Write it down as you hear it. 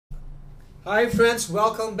Hi friends,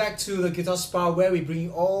 welcome back to the Guitar Spa where we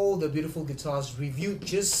bring all the beautiful guitars reviewed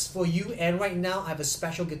just for you. And right now I have a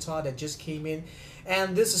special guitar that just came in,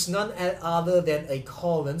 and this is none other than a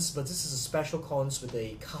Collings, but this is a special Collings with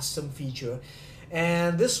a custom feature.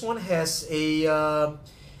 And this one has a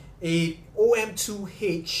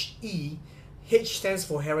OM2HE. H stands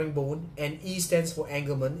for herringbone and E stands for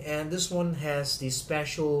Engelmann, and this one has the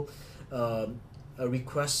special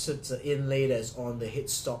requested inlay that's on the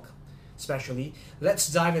headstock. Especially,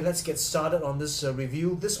 let's dive in. Let's get started on this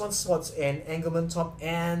review. This one sports an Engelmann top,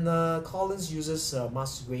 and Collings uses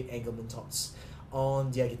master grade Engelmann tops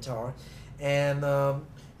on their guitar. And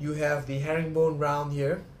you have the herringbone round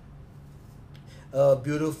here,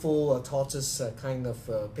 beautiful tortoise kind of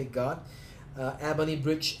pickguard, ebony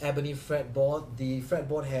bridge, ebony fretboard. The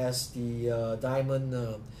fretboard has the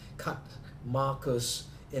diamond cut markers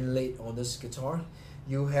inlaid on this guitar.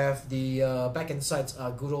 You have the back and sides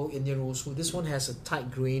are good old Indian rosewood. This one has a tight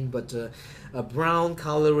grain but a brown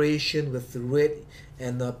coloration with the red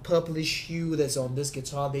and the purplish hue that's on this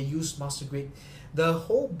guitar. They use master grade. The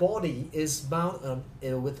whole body is bound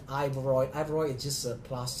with ivory. Ivory is just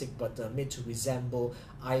plastic but made to resemble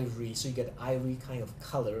ivory, so you get ivory kind of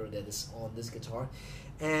color that is on this guitar.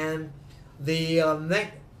 And the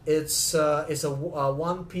neck, it's a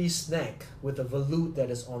one-piece neck with a volute that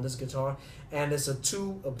is on this guitar, and it's a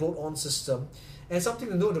bolt-on system. And something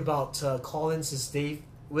to note about Collings is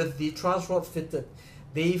with the truss rod fitted,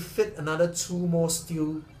 they fit another two more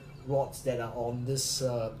steel rods that are on this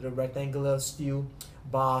the rectangular steel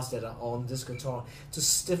bars that are on this guitar to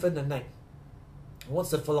stiffen the neck. What's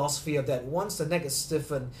the philosophy of that? Once the neck is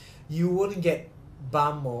stiffened, you wouldn't get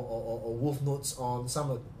bum or wolf notes on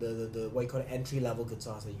some of the what you call it, entry level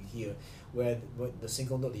guitars that you hear, where the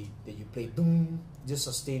single note that you play dum, just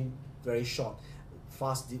sustain very short,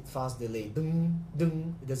 fast delay dum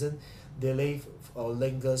dum. It doesn't delay or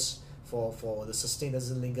lingers for the sustain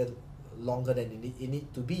doesn't linger longer than it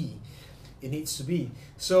needs to be.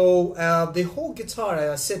 So the whole guitar,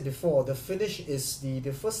 as I said before, the finish is the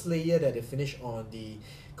first layer that they finish on the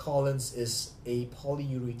Collings is a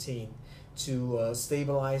polyurethane to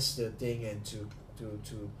stabilize the thing and to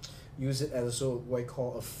use it as also what I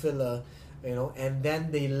call a filler, and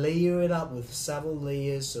then they layer it up with several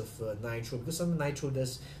layers of nitro, because some nitro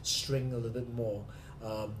does string a little bit more.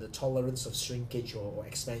 The tolerance of shrinkage or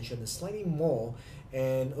expansion is slightly more,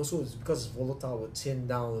 and also it's because it's volatile, will thin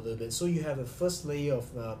down a little bit. So you have a first layer of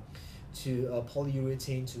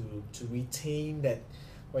polyurethane to retain that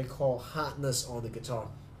what I call hardness on the guitar.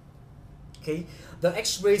 Okay, the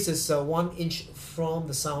X-brace is 1 inch from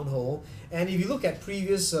the sound hole, and if you look at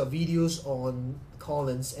previous videos on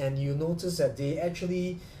Collings, and you notice that they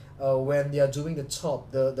actually when they are doing the top,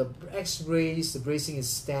 the X-brace, the bracing is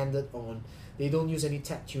standard on. They don't use any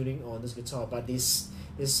tap tuning on this guitar, but they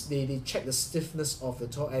check the stiffness of the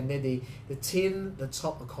top, and then they thin the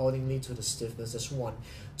top accordingly to the stiffness. That's one.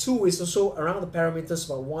 Two is also around the parameters,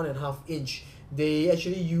 about 1.5 inch. They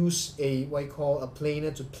actually use what you call a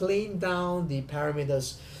planer to plane down the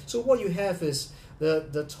parameters. So what you have is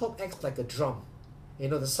the top acts like a drum.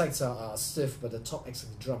 The sides are stiff, but the top acts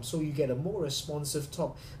like a drum. So you get a more responsive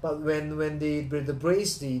top. But when they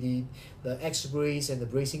brace the X brace and the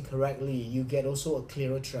bracing correctly, you get also a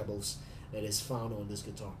clearer trebles that is found on this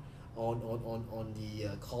guitar, on the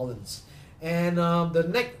Collings. And the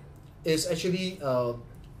neck is actually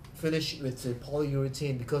finish with the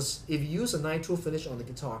polyurethane, because if you use a nitro finish on the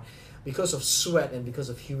guitar, because of sweat and because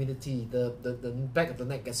of humidity, the back of the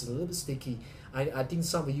neck gets a little bit sticky. I think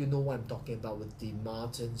some of you know what I'm talking about with the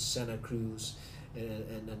Martin, Santa Cruz,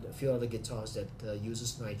 and a few other guitars that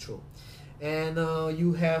uses nitro. And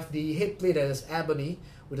you have the head plate that is ebony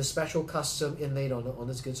with a special custom inlaid on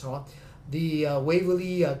this guitar. The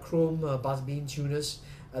Waverly chrome bass beam tuners,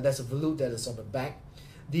 that's a volute that is on the back.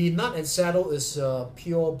 The nut and saddle is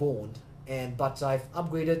pure bone, but I've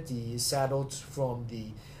upgraded the saddle from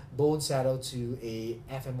the bone saddle to a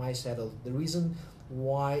FMI saddle. The reason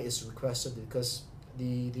why it's requested because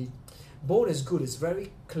the bone is good. It's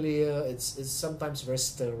very clear. It's sometimes very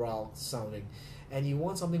sterile sounding, and you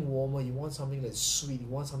want something warmer. You want something that's sweet. You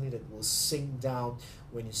want something that will sink down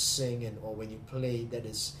when you sing or when you play. That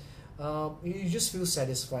is. You just feel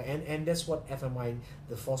satisfied, and that's what FMI,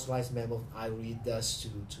 the fossilized mammoth ivory, does to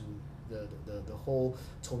the whole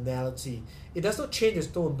tonality. It does not change its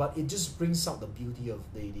tone, but it just brings out the beauty of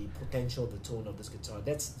the potential of the tone of this guitar.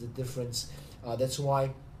 That's the difference. That's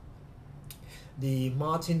why the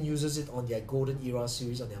Martin uses it on their Golden Era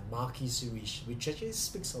series, on their Marquee series, which actually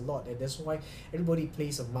speaks a lot, and that's why everybody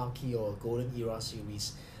plays a Marquee or a Golden Era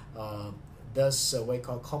series. does what you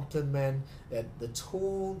call complement, that the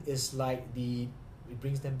tone is like it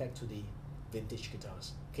brings them back to the vintage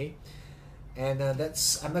guitars. Okay, and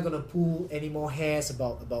that's, I'm not gonna pull any more hairs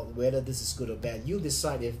about whether this is good or bad. You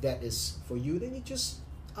decide if that is for you, then you just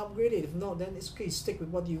upgrade it. If not, then it's okay, stick with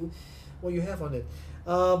what you have on it.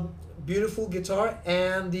 Beautiful guitar,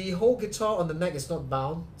 and the whole guitar on the neck is not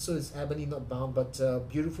bound, so it's ebony, not bound, but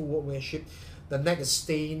beautiful workmanship. The neck is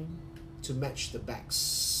stained to match the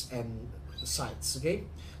backs and the sides. Okay,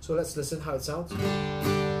 so let's listen how it sounds.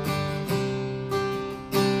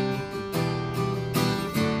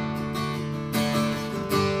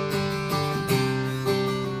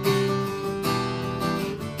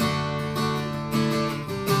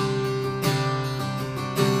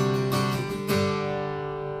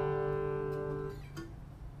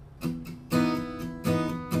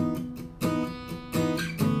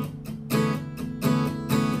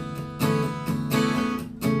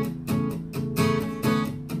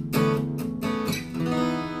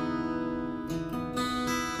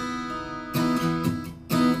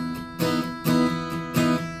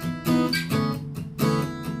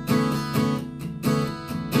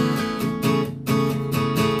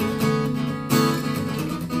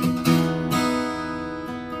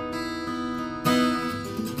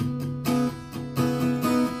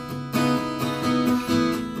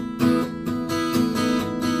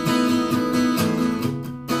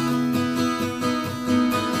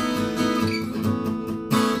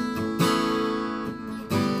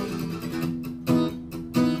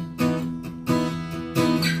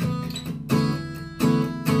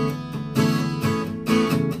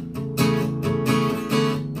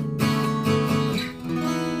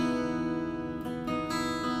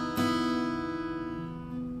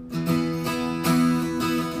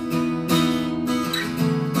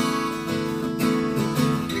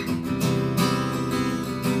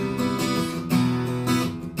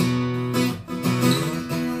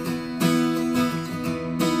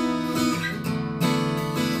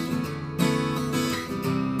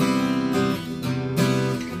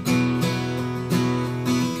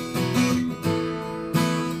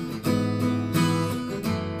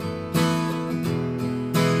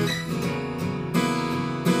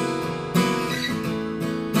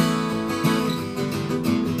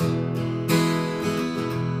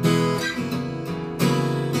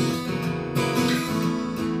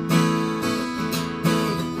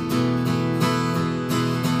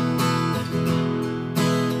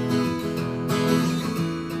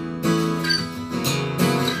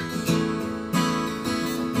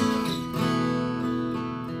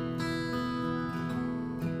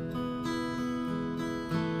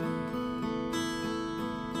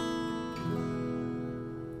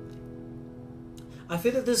 I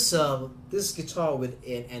fitted this this guitar with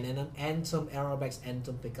an Anthem Arabex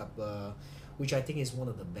Anthem pickup, which I think is one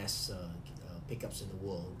of the best pickups in the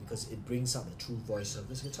world, because it brings out the true voice of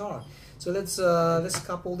this guitar. So let's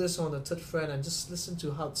couple this on the third fret and just listen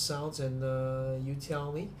to how it sounds, and you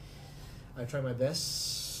tell me. I try my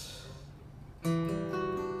best.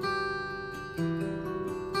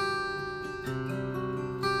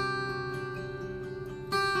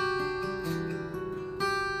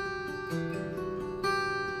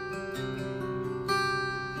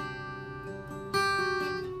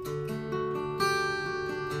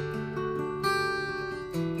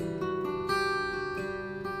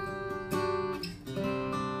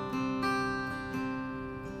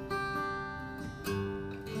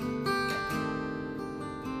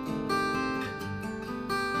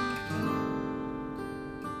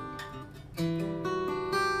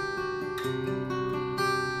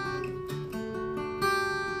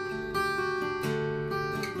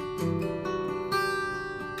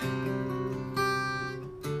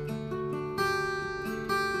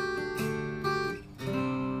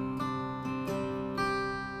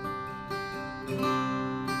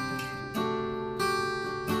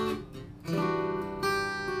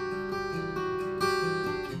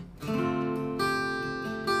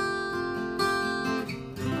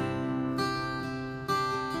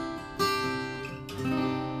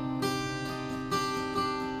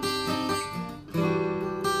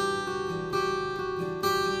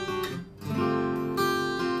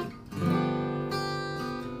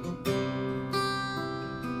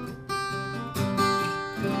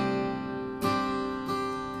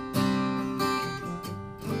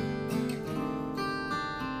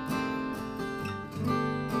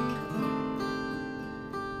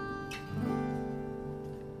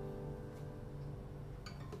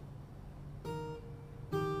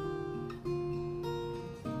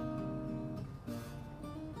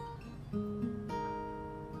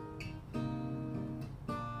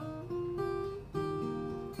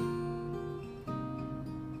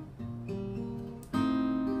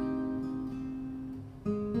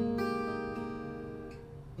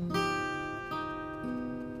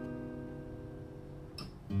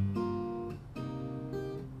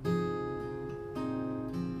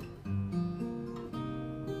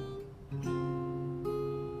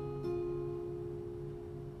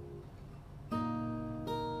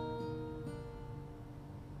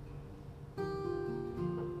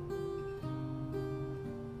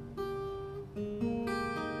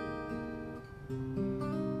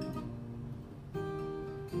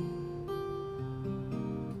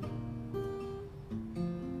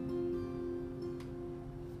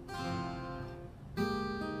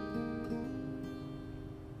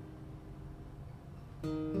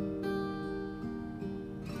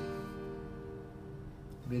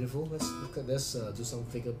 Beautiful. Let's do some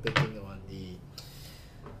finger picking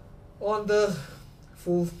on the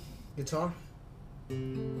full guitar.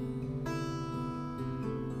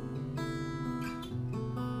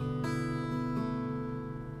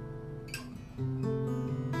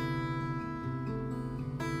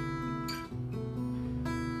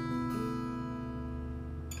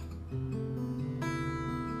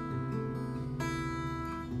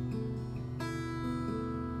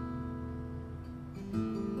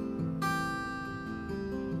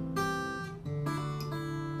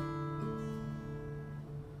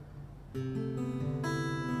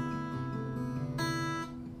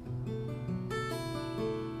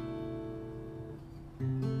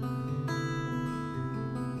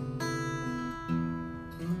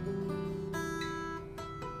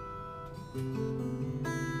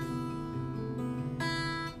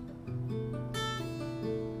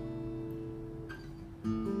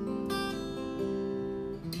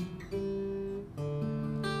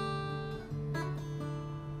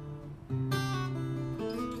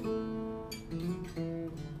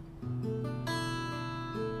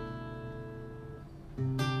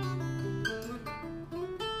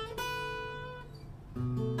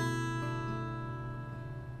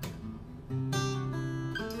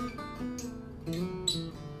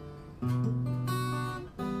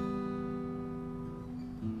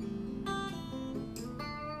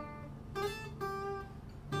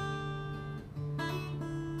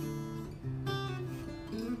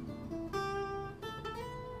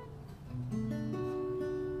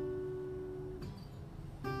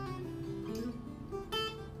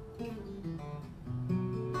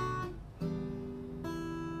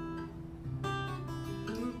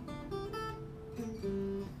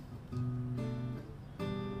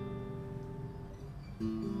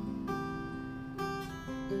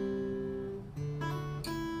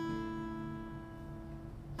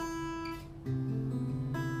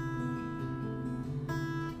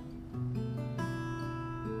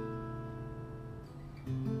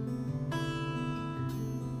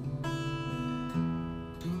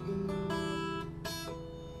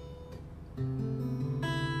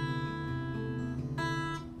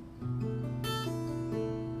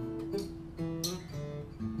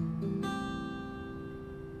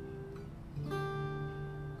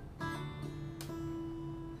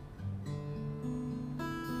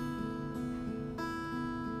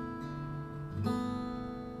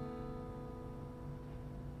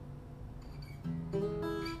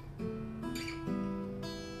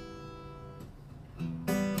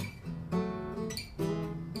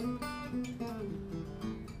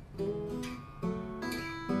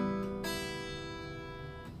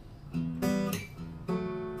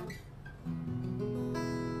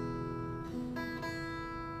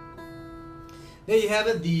 There you have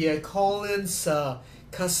it, the Collings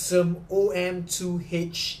custom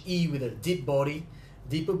OM2HE with a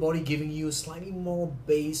deeper body, giving you slightly more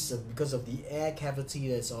bass because of the air cavity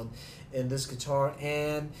that's in this guitar,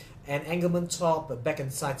 and an Engelmann top, a back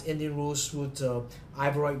and sides Indian rosewood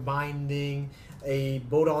ivorite binding, a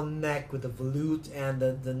bolt-on neck with a volute, and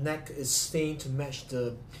the neck is stained to match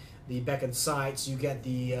the back and sides. You get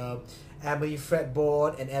the ebony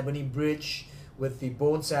fretboard and ebony bridge with the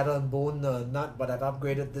bone saddle and bone nut, but I've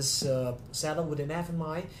upgraded this saddle with an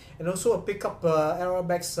FMI, and also a pickup,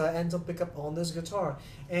 Arabex Anthem pickup on this guitar,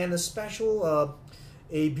 and a special,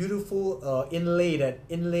 a beautiful inlay that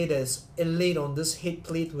is inlaid on this head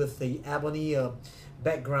plate with the ebony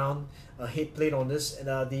background head plate on this, and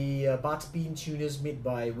the butterbean tuners made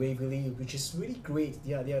by Waverly, which is really great.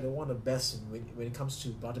 Yeah, they are one of the best when it comes to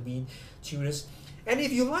butterbean tuners. And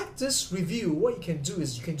if you like this review, what you can do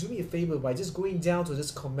is you can do me a favor by just going down to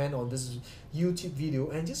this comment on this YouTube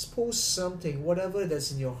video and just post something, whatever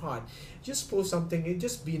that's in your heart. Just post something. It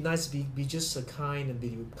just be nice, be just kind, and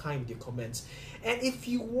be kind with your comments. And if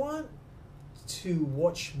you want to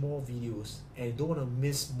watch more videos and don't want to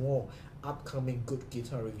miss more upcoming good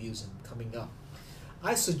guitar reviews and coming up,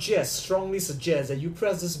 I strongly suggest that you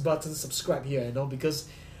press this button, subscribe here, because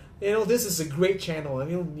this is a great channel.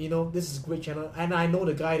 This is a great channel, and I know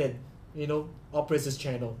the guy that operates this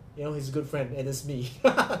channel. He's a good friend, and it's me.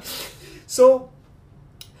 So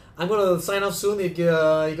I'm gonna sign off soon. If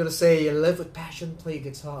you're gonna say, live with passion, play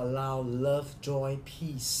guitar, allow love, joy,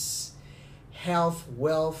 peace, health,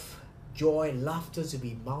 wealth, joy, laughter to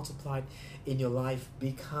be multiplied in your life.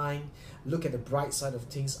 Be kind. Look at the bright side of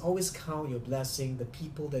things. Always count your blessing, the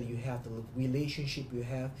people that you have, the relationship you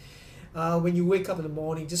have. When you wake up in the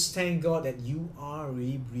morning, just thank God that you are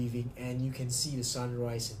really breathing and you can see the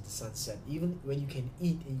sunrise and the sunset. Even when you can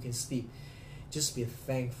eat and you can sleep, Just be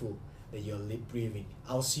thankful that you're breathing.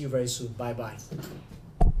 I'll see you very soon. Bye bye.